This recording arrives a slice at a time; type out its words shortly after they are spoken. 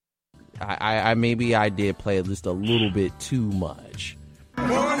I maybe I did play just a little bit too much.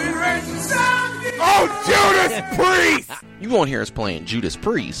 Oh, Judas Priest! You won't hear us playing Judas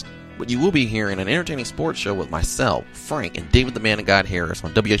Priest, but you will be hearing an entertaining sports show with myself, Frank, and David the Man of God Harris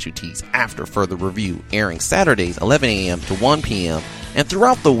on WXUT's After Further Review, airing Saturdays 11 a.m. to 1 p.m. and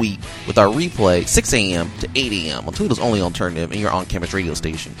throughout the week with our replay 6 a.m. to 8 a.m. on Toledo's only alternative and your on-campus radio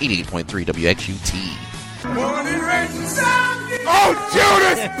station, 88.3 WXUT. Oh,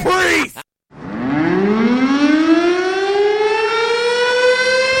 Judas Priest!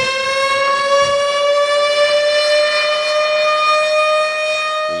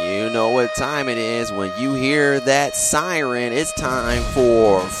 You know what time it is. When you hear that siren, it's time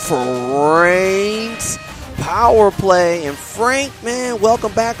for Frank's Power Play. And Frank, man,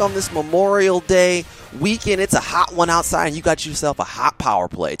 welcome back on this Memorial Day weekend. It's a hot one outside, and you got yourself a hot power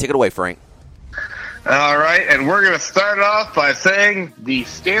play. Take it away, Frank. All right, and we're going to start off by saying the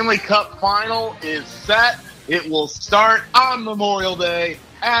Stanley Cup Final is set. It will start on Memorial Day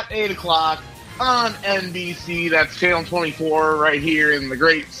at 8 o'clock on NBC. That's Channel 24 right here in the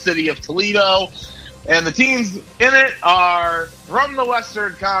great city of Toledo. And the teams in it are from the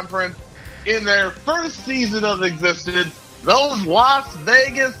Western Conference in their first season of existence, those Las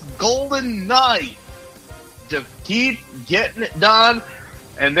Vegas Golden Knights. Just keep getting it done.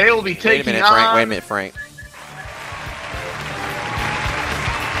 And they will be taking on... Wait a minute, Frank.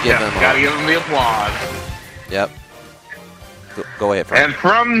 Gotta give them the applause. Yep. Go ahead, Frank.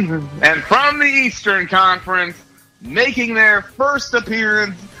 And from the Eastern Conference, making their first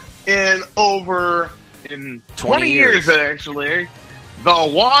appearance in 20 years, actually,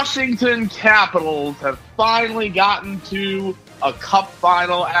 the Washington Capitals have finally gotten to a Cup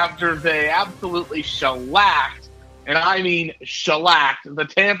final after they absolutely shellacked, and I mean shellacked, the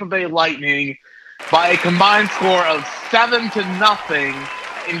Tampa Bay Lightning by a combined score of 7-0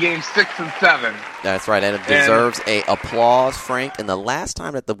 in Games 6 and 7. That's right, and it deserves a applause, Frank. And the last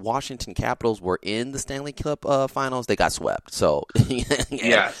time that the Washington Capitals were in the Stanley Cup Finals, they got swept. So,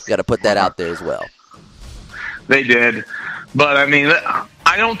 yes, got to put that out there as well. They did, but I mean,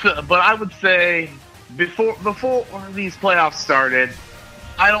 I don't. But I would say before these playoffs started,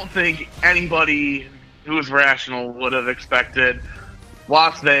 I don't think anybody who was rational would have expected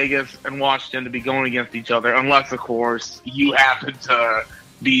Las Vegas and Washington to be going against each other, unless, of course, you happen to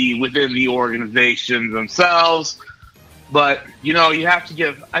be within the organizations themselves. But, you know, I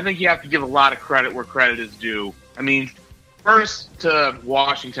think you have to give a lot of credit where credit is due. I mean, first to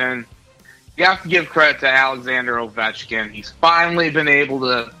Washington, you have to give credit to Alexander Ovechkin. He's finally been able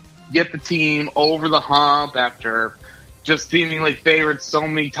to get the team over the hump after just seemingly favored so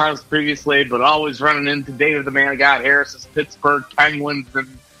many times previously, but always running into David the Man of God Harris's Pittsburgh Penguins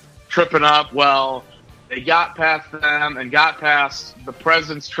and tripping up. Well, they got past them and got past the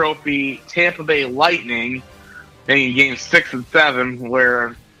President's Trophy Tampa Bay Lightning in Games 6 and 7,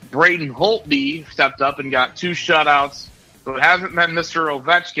 where Braden Holtby stepped up and got 2 shutouts. So it hasn't been Mr.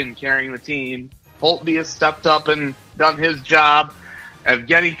 Ovechkin carrying the team. Holtby has stepped up and done his job.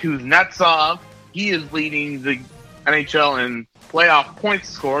 Evgeny Kuznetsov, he is leading the NHL in playoff points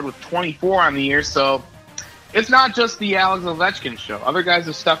scored with 24 on the year. So it's not just the Alex Ovechkin show. Other guys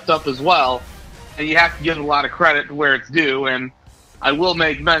have stepped up as well. And you have to give a lot of credit to where it's due. And I will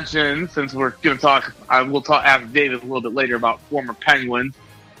make mention, since we're going to talk, ask David a little bit later about former Penguins.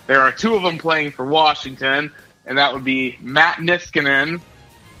 There are 2 of them playing for Washington, and that would be Matt Niskanen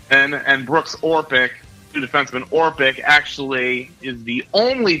and Brooks Orpik, 2 defensemen. Orpik actually is the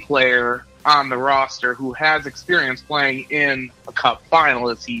only player on the roster who has experience playing in a Cup final,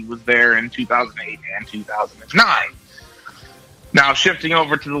 as he was there in 2008 and 2009. Now, shifting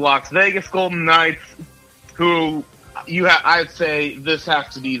over to the Las Vegas Golden Knights, who I'd say this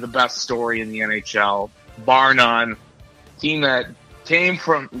has to be the best story in the NHL, bar none. Team that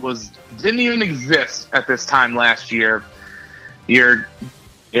didn't even exist at this time last year.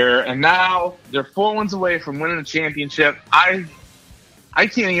 And now they're 4 wins away from winning the championship. I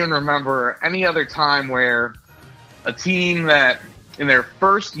can't even remember any other time where a team that in their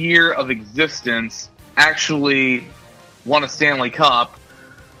first year of existence actually won a Stanley Cup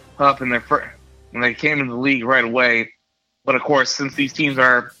when they came into the league right away. But of course, since these teams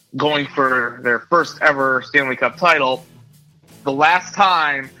are going for their first ever Stanley Cup title, the last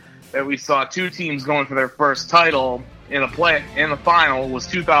time that we saw 2 teams going for their first title in the final was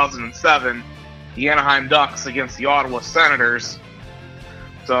 2007, the Anaheim Ducks against the Ottawa Senators.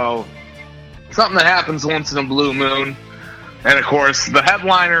 So, something that happens once in a blue moon. And of course, the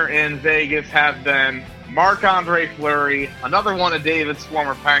headliner in Vegas has been Marc-Andre Fleury, another one of David's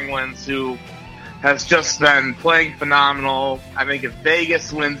former Penguins, who has just been playing phenomenal. I think if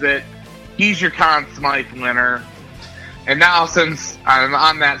Vegas wins it, He's your Conn Smythe winner. And now, since I'm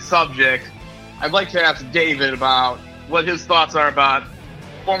on that subject, I'd like to ask David about what his thoughts are about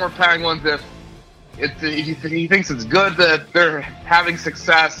former Penguins, if he thinks it's good that they're having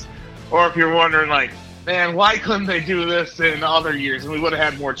success, or if you're wondering, like, man, why couldn't they do this in other years and we would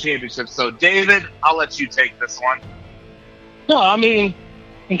have had more championships? So, David, I'll let you take this one. No, I mean,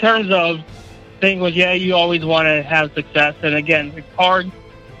 in terms of Penguins, yeah, you always want to have success. And again, it's hard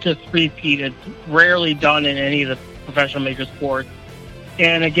to repeat. It's rarely done in any of the professional major sports.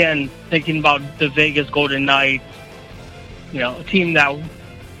 And again, thinking about the Vegas Golden Knights, a team that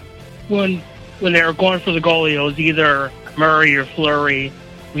when they were going for the goalie, it was either Murray or Fleury.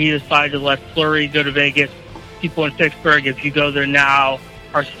 We decided to let Fleury go to Vegas. People in Pittsburgh, if you go there now,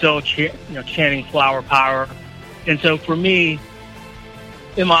 are still chanting flower power. And so for me,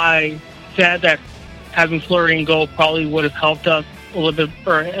 am I sad that having Fleury in goal probably would have helped us a little bit,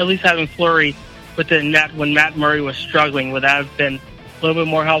 or at least having Fleury within net when Matt Murray was struggling, would that have been a little bit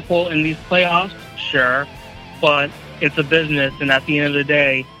more helpful in these playoffs? Sure. But it's a business, and at the end of the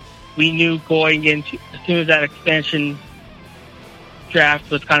day, we knew going into, as soon as that expansion draft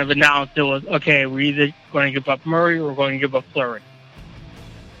was kind of announced, it was, okay, we're either going to give up Murray or we're going to give up Fleury.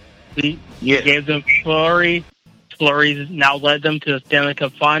 We gave them Fleury. Fleury's now led them to the Stanley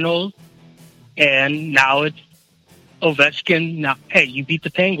Cup Finals, and now it's Ovechkin. Now, hey, you beat the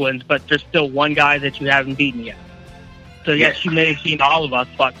Penguins, but there's still one guy that you haven't beaten yet. So, yes, you may have seen all of us,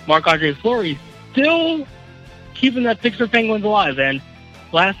 but Marc-Andre Fleury's still keeping that Pittsburgh Penguins alive. And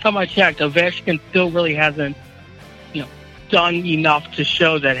last time I checked, Ovechkin still really hasn't, done enough to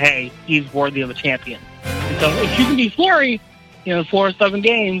show that, hey, he's worthy of a champion. And so if you can beat Fleury, 4 or 7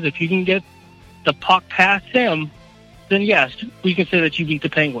 games, if you can get the puck past him, then yes, we can say that you beat the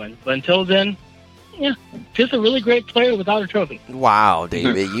Penguins. But until then, just a really great player without a trophy. Wow,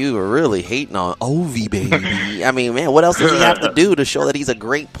 David, you are really hating on Ovi, baby. I mean, man, what else does he have to do to show that he's a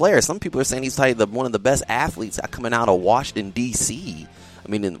great player? Some people are saying he's probably one of the best athletes coming out of Washington, D.C. I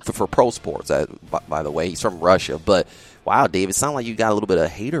mean, for pro sports, by the way. He's from Russia. But, wow, David, it sounds like you got a little bit of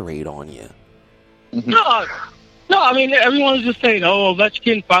haterade on you. No, I mean, everyone's just saying,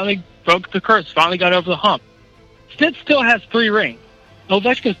 Ovechkin finally broke the curse, finally got over the hump. Sid still has 3 rings.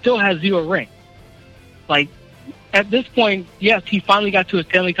 Ovechkin still has 0 rings. Like, at this point, yes, he finally got to a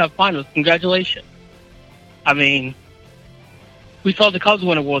Stanley Cup Finals. Congratulations. I mean, we saw the Cubs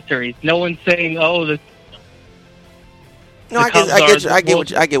win a World Series. No one's saying, No, I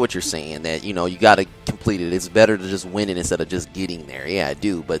get what you're saying, that, you got to complete it. It's better to just win it instead of just getting there. Yeah, I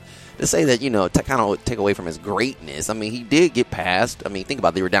do. But to say that, to kind of take away from his greatness, I mean, he did get past. I mean, think about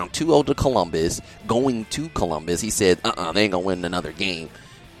it. They were down 2-0 to Columbus, going to Columbus. He said, they ain't going to win another game.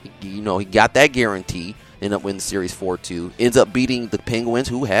 He got that guarantee, ended up winning the series 4-2, ends up beating the Penguins,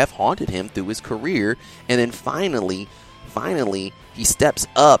 who have haunted him through his career, and then finally, he steps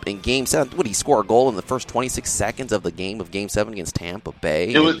up in Game 7. What, he scored a goal in the first 26 seconds of the game of Game 7 against Tampa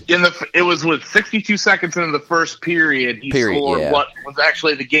Bay? It was with 62 seconds into the first period. He scored what was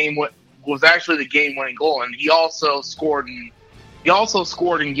actually the game-winning goal, and he also scored in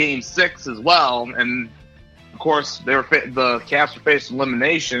Game 6 as well. And of course, the Caps were facing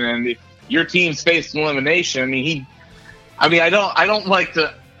elimination, and if your team's facing elimination, I don't like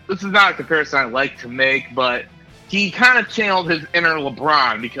to. This is not a comparison I like to make, but he kind of channeled his inner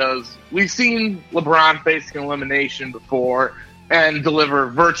LeBron, because we've seen LeBron facing elimination before and deliver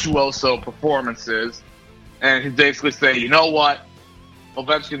virtuoso performances. And he'd basically say, you know what?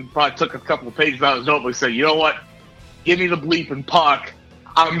 Ovechkin probably took a couple of pages out of his notebook and said, you know what? Give me the bleeping puck.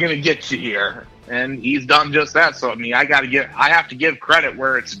 I'm going to get you here. And he's done just that. So, I mean, I have to give credit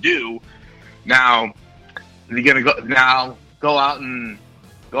where it's due. Now, you're going to go out and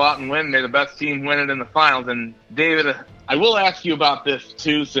win. May the best team win it in the finals. And David, I will ask you about this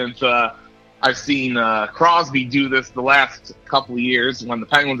too, since I've seen Crosby do this the last couple of years when the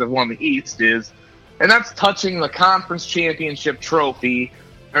Penguins have won the East, and that's touching the conference championship trophy.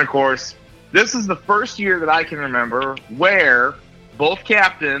 And of course, this is the first year that I can remember where both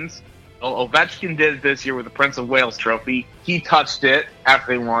captains, Ovechkin did it this year with the Prince of Wales trophy. He touched it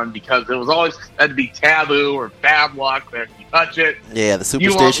after they won, because it was always had to be taboo or bad luck that if you touch it. Yeah, the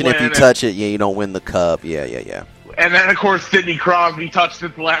superstition, if you touch it, you don't win the cup. Yeah. And then, of course, Sidney Crosby touched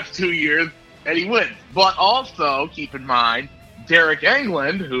it the last 2 years, and he wins. But also, keep in mind, Derek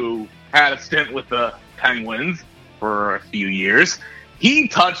Englund, who had a stint with the Penguins for a few years, he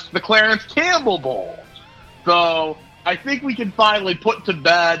touched the Clarence Campbell Bowl. So I think we can finally put to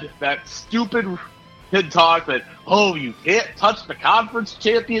bed that stupid kid talk that, you can't touch the conference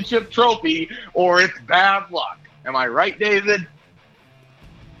championship trophy or it's bad luck. Am I right, David?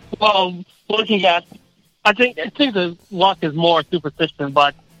 Well, looking at, I think the luck is more superstition,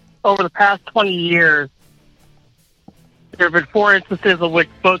 but over the past 20 years, there have been 4 instances of which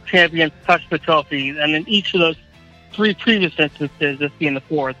both champions touched the trophies, and in each of those 3 previous instances, this being the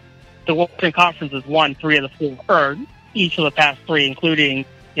 4th, the Western Conference has won 3 of the 4, or each of the past 3, including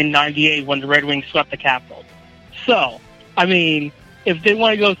in '98 when the Red Wings swept the Capitals. So, I mean, if they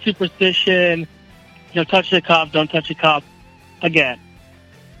want to go superstition, touch the cup, don't touch the cup, again,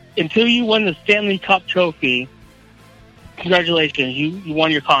 until you win the Stanley Cup trophy, congratulations, you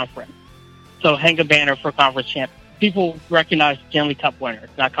won your conference. So hang a banner for conference champion. People recognize Stanley Cup winners,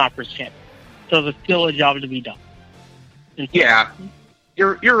 not conference champions. So there's still a job to be done. Yeah,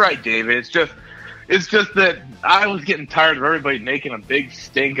 you're right, David. It's just that I was getting tired of everybody making a big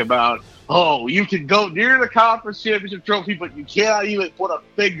stink about, oh, you can go near the conference championship trophy, but you can't even put a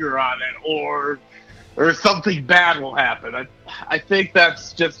finger on it, or something bad will happen. I think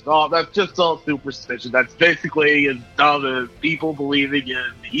that's just all superstition. That's basically as dumb as people believing in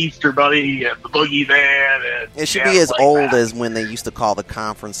the Easter Bunny and the Boogeyman. And it should be as old as when they used to call the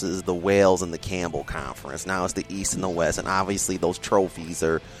conferences the Wales and the Campbell Conference. Now it's the East and the West, and obviously those trophies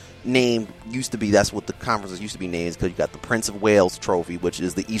are named, that's what the conferences used to be named, because you got the Prince of Wales Trophy, which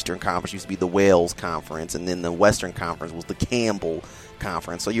is the Eastern Conference, used to be the Wales Conference, and then the Western Conference was the Campbell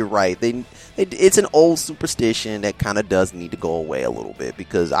Conference. So you're right. It's an old superstition that kind of does need to go away a little bit,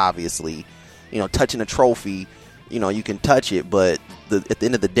 because obviously, touching a trophy, you can touch it, but at the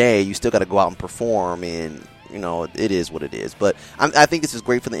end of the day, you still got to go out and perform, and it is what it is. But I think this is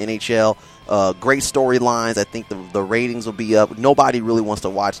great for the NHL. Great storylines. I think the ratings will be up. Nobody really wants to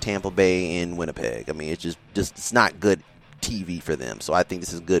watch Tampa Bay and Winnipeg. I mean, it's just it's not good TV for them. So I think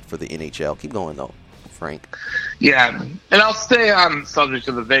this is good for the NHL. Keep going though, Frank. Yeah, and I'll stay on the subject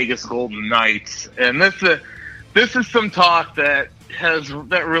of the Vegas Golden Knights. And this is some talk that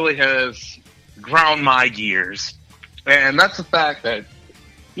really has ground my gears, and that's the fact that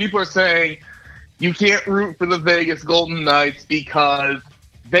people are saying you can't root for the Vegas Golden Knights because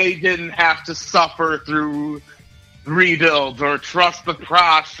they didn't have to suffer through rebuilds or trust the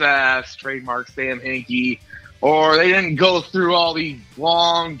process, trademark Sam Hinkie, or they didn't go through all these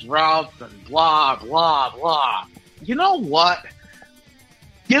long droughts and blah, blah, blah. You know what?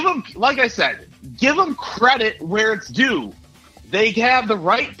 Like I said, give them credit where it's due. They have the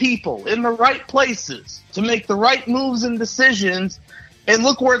right people in the right places to make the right moves and decisions, and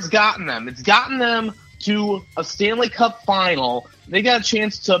look where it's gotten them. It's gotten them to a Stanley Cup final. They got a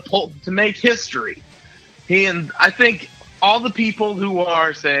chance to make history. And I think all the people who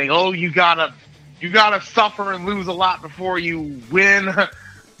are saying, "Oh, you gotta suffer and lose a lot before you win,"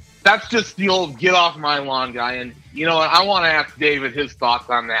 that's just the old "get off my lawn" guy. And I want to ask David his thoughts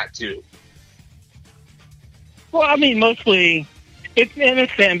on that too. Well, I mean, mostly it's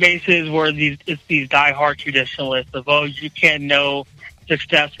fan bases where it's these diehard traditionalists of, oh, you can't know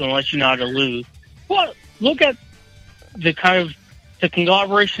success unless you know how to lose. Well, look at the kind of the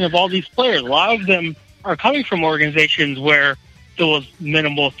conglomeration of all these players. A lot of them are coming from organizations where there was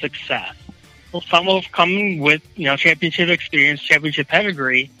minimal success. Well, some of them coming with championship experience, championship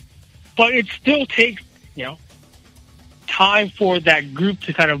pedigree, but it still takes time for that group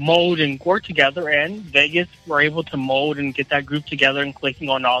to kind of mold and work together. And Vegas were able to mold and get that group together and clicking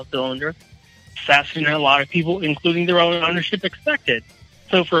on all cylinders faster than a lot of people, including their own ownership, expected.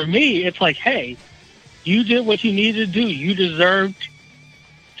 So for me, it's like, hey, you did what you needed to do. You deserved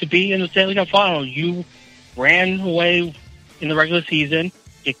to be in the Stanley Cup final. You ran away in the regular season.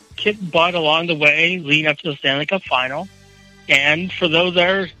 You kicked butt along the way leading up to the Stanley Cup final. And for those that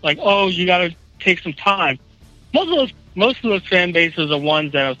are like, oh, you got to take some time. Most of those fan bases are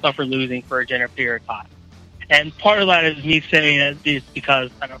ones that have suffered losing for a general period of time. And part of that is me saying it is because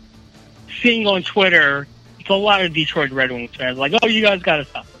seeing on Twitter, it's a lot of Detroit Red Wings fans like, oh, you guys got to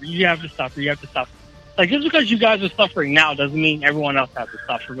suffer. You have to suffer. You have to suffer. Like, just because you guys are suffering now doesn't mean everyone else has to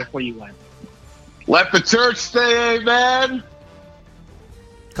suffer before you win. Let the church say amen.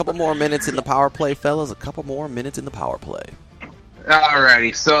 A couple more minutes in the power play, fellas. A couple more minutes in the power play.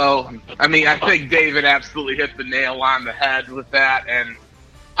 Alrighty, so, I think David absolutely hit the nail on the head with that, and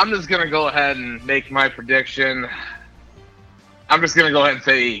I'm just going to go ahead and make my prediction. I'm just going to go ahead and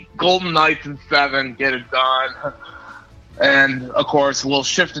say Golden Knights in 7, get it done. And, of course, we'll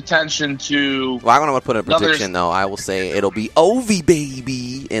shift attention to... Well, I'm going to put a prediction, though. I will say it'll be Ovi,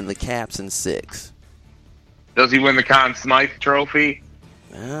 baby, and the Caps in 6. Does he win the Conn Smythe Trophy?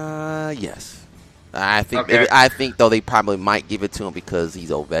 Yes. I think though they probably might give it to him because he's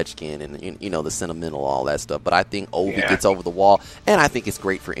Ovechkin and the sentimental, all that stuff. But I think Ovi gets over the wall, and I think it's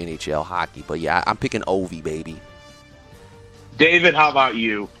great for NHL hockey. But yeah, I'm picking Ovi, baby. David, how about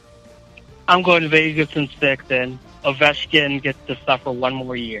you? I'm going to Vegas in 6, and Ovechkin gets to suffer one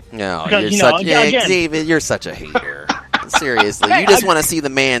more year. No, Because, again, David, you're such a hater. Seriously, you just want to see the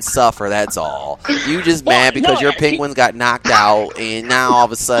man suffer, that's all. You just mad because your Penguins got knocked out, and now all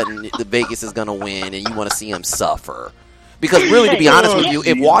of a sudden the Vegas is going to win, and you want to see him suffer. Because really, to be honest with you,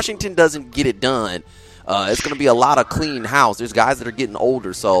 if Washington doesn't get it done, it's going to be a lot of clean house. There's guys that are getting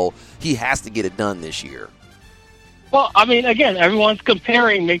older, so he has to get it done this year. Well, I mean, again, everyone's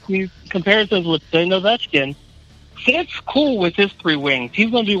making these comparisons with Ovechkin. It's cool with his 3 wings.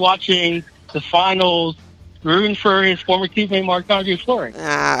 He's going to be watching the finals, rooting for his former teammate Marc-Andre Fleury.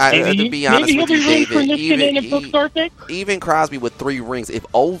 To be honest with you, David, even Crosby with 3 rings, if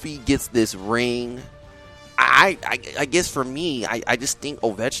Ovi gets this ring, I guess for me, I just think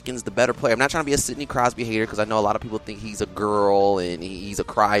Ovechkin's the better player. I'm not trying to be a Sidney Crosby hater because I know a lot of people think he's a girl and he's a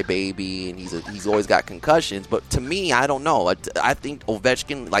crybaby and he's always got concussions. But to me, I don't know. I think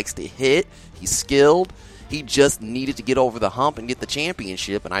Ovechkin likes to hit. He's skilled. He just needed to get over the hump and get the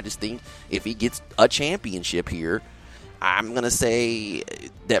championship. And I just think if he gets a championship here, I'm going to say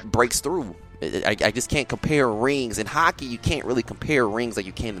that breaks through. I just can't compare rings. In hockey, you can't really compare rings like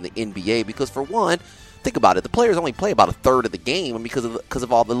you can in the NBA because, for one, think about it. The players only play about a third of the game because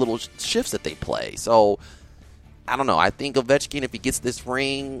of all the little shifts that they play. So, I don't know. I think Ovechkin, if he gets this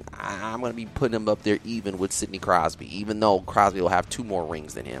ring, I'm going to be putting him up there even with Sidney Crosby, even though Crosby will have 2 more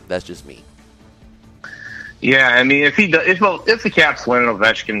rings than him. That's just me. Yeah, I mean, if the Caps win and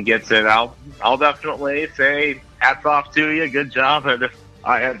Ovechkin gets it, I'll definitely say hats off to you. Good job. And if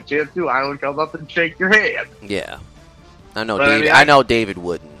I had the chance to, I would come up and shake your hand. Yeah, I know. David, I know David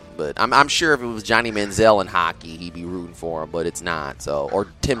wouldn't, but I'm sure if it was Johnny Manziel in hockey, he'd be rooting for him. But it's not. So, or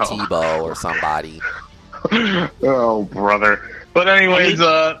Tim Tebow or somebody. Oh, brother. But anyways,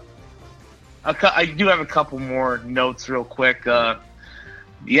 I do have a couple more notes real quick.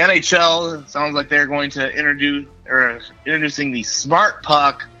 The NHL sounds like they're going to introducing the Smart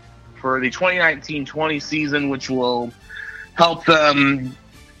Puck for the 2019-20 season, which will help them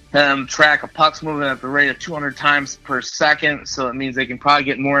track a puck's movement at the rate of 200 times per second. So it means they can probably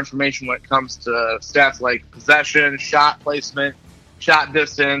get more information when it comes to stats like possession, shot placement, shot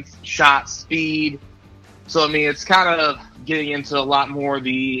distance, shot speed. So, I mean, it's kind of getting into a lot more of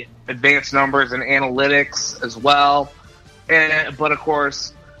the advanced numbers and analytics as well. But of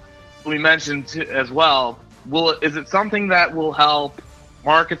course, we mentioned as well, is it something that will help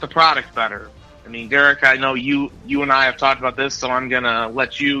market the product better? I mean, Derek, I know you and I have talked about this, so I'm going to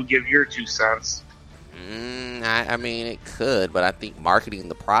let you give your 2 cents. I mean, it could, but I think marketing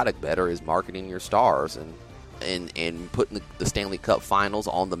the product better is marketing your stars and putting the Stanley Cup Finals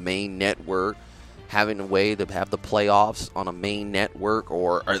on the main network, having a way to have the playoffs on a main network,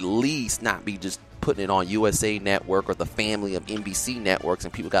 or at least not be just putting it on USA Network or the family of NBC networks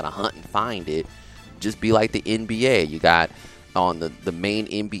and people got to hunt and find it. Just be like the NBA. You got on the main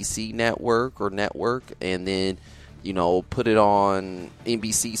NBC network, and then, put it on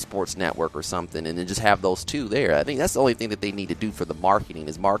NBC Sports Network or something, and then just have those 2 there. I think that's the only thing that they need to do for the marketing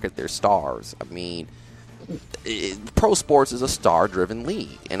is market their stars. I mean, pro sports is a star-driven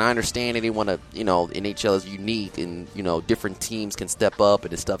league, and I understand that they want to, NHL is unique, and different teams can step up,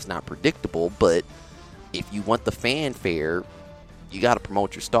 and this stuff's not predictable. But if you want the fanfare, you got to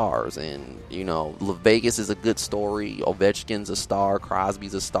promote your stars, and Vegas is a good story. Ovechkin's a star,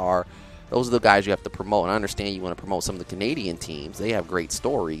 Crosby's a star. Those are the guys you have to promote. And I understand you want to promote some of the Canadian teams; they have great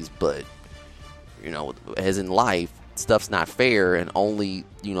stories, but as in life, stuff's not fair, and only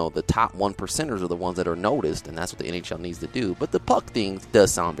the top 1%ers are the ones that are noticed, and that's what the NHL needs to do. But the puck thing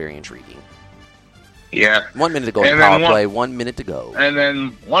does sound very intriguing. Yeah. 1 minute to go in power play. 1 minute to go. And then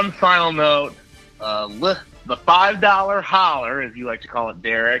one final note: the $5 holler, as you like to call it,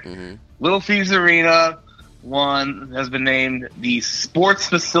 Derek. Mm-hmm. Little Caesars Arena has been named the Sports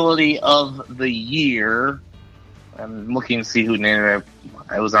Facility of the Year. I'm looking to see who named it.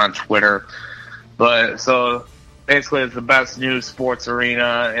 I was on Twitter, but so. Basically, it's the best new sports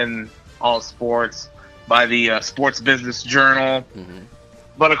arena in all sports by the Sports Business Journal. Mm-hmm.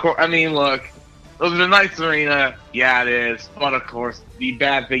 But, of course, I mean, look, it was a nice arena. Yeah, it is. But, of course, the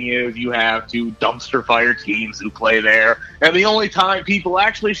bad thing is you have 2 dumpster fire teams who play there. And the only time people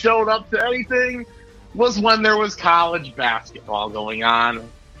actually showed up to anything was when there was college basketball going on.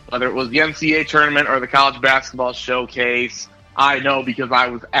 Whether it was the NCAA tournament or the college basketball showcase, I know because I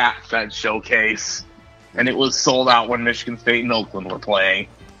was at said showcase. And it was sold out when Michigan State and Oakland were playing.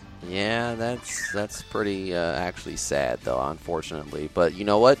 Yeah, that's pretty actually sad, though, unfortunately. But you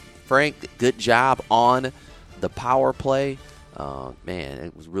know what, Frank? Good job on the power play. Man,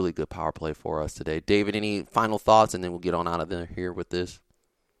 it was really good power play for us today. David, any final thoughts, and then we'll get on out of here with this?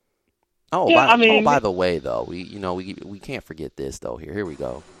 By the way, though, we can't forget this, though. Here we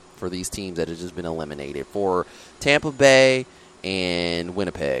go. For these teams that have just been eliminated. For Tampa Bay and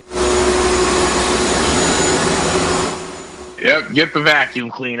Winnipeg. Yep, get the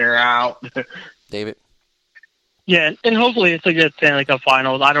vacuum cleaner out. David? Yeah, and hopefully it's a good Stanley Cup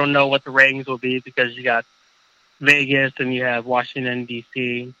Finals. I don't know what the ratings will be because you got Vegas and you have Washington,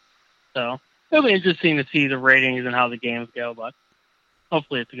 D.C. So it'll be interesting to see the ratings and how the games go, but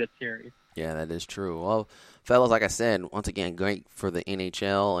hopefully it's a good series. Yeah, that is true. Well, fellas, like I said, once again, great for the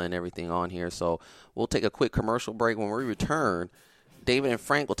NHL and everything on here. So we'll take a quick commercial break. When we return, David and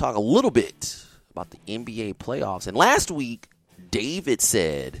Frank will talk a little bit about the NBA playoffs. And last week, David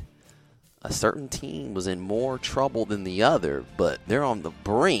said a certain team was in more trouble than the other, but they're on the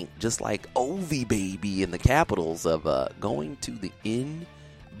brink, just like Ovi Baby and the Capitals, of going to the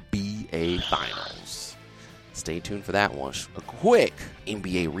NBA Finals. Stay tuned for that one. A quick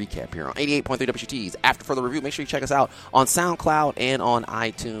NBA recap here on 88.3 WXUTs. After further review, make sure you check us out on SoundCloud and on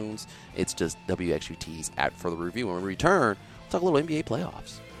iTunes. It's just WXUTs After Further Review. When we return, we'll talk a little NBA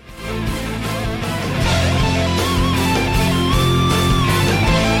playoffs.